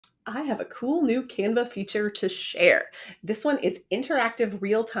I have a cool new Canva feature to share. This one is interactive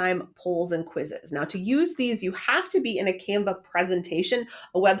real-time polls and quizzes. Now, to use these, you have to be in a Canva presentation.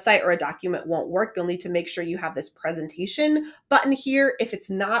 A website or a document won't work. You'll need to make sure you have this presentation button here. If it's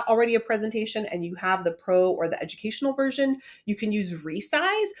not already a presentation and you have the pro or the educational version, you can use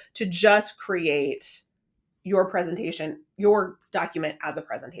resize to just create your presentation, your document as a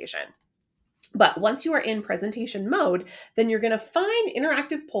presentation. But once you are in presentation mode, then you're going to find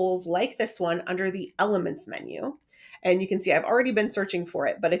interactive polls like this one under the Elements menu. And you can see I've already been searching for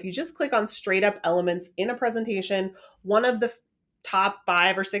it, but if you just click on straight up elements in a presentation, one of the top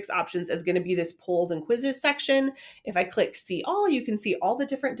 5 or 6 options is going to be this polls and quizzes section. If I click see all, you can see all the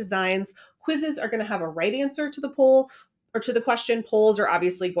different designs. Quizzes are going to have a right answer to the poll or to the question. Polls are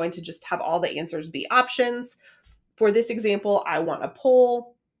obviously going to just have all the answers be options. For this example, I want a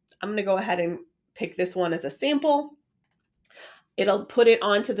poll. I'm going to go ahead and pick this one as a sample. It'll put it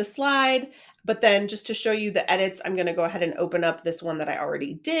onto the slide, but then just to show you the edits, I'm going to go ahead and open up this one that I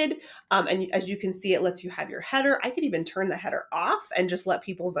already did. And as you can see, it lets you have your header. I could even turn the header off and just let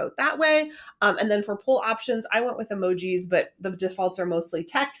people vote that way. And then for poll options, I went with emojis, but the defaults are mostly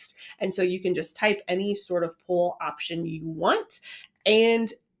text. And so you can just type any sort of poll option you want.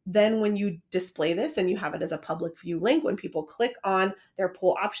 And then when you display this and you have it as a public view link, when people click on their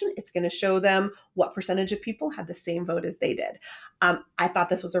poll option, it's going to show them what percentage of people had the same vote as they did. I thought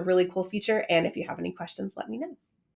this was a really cool feature. And if you have any questions, let me know.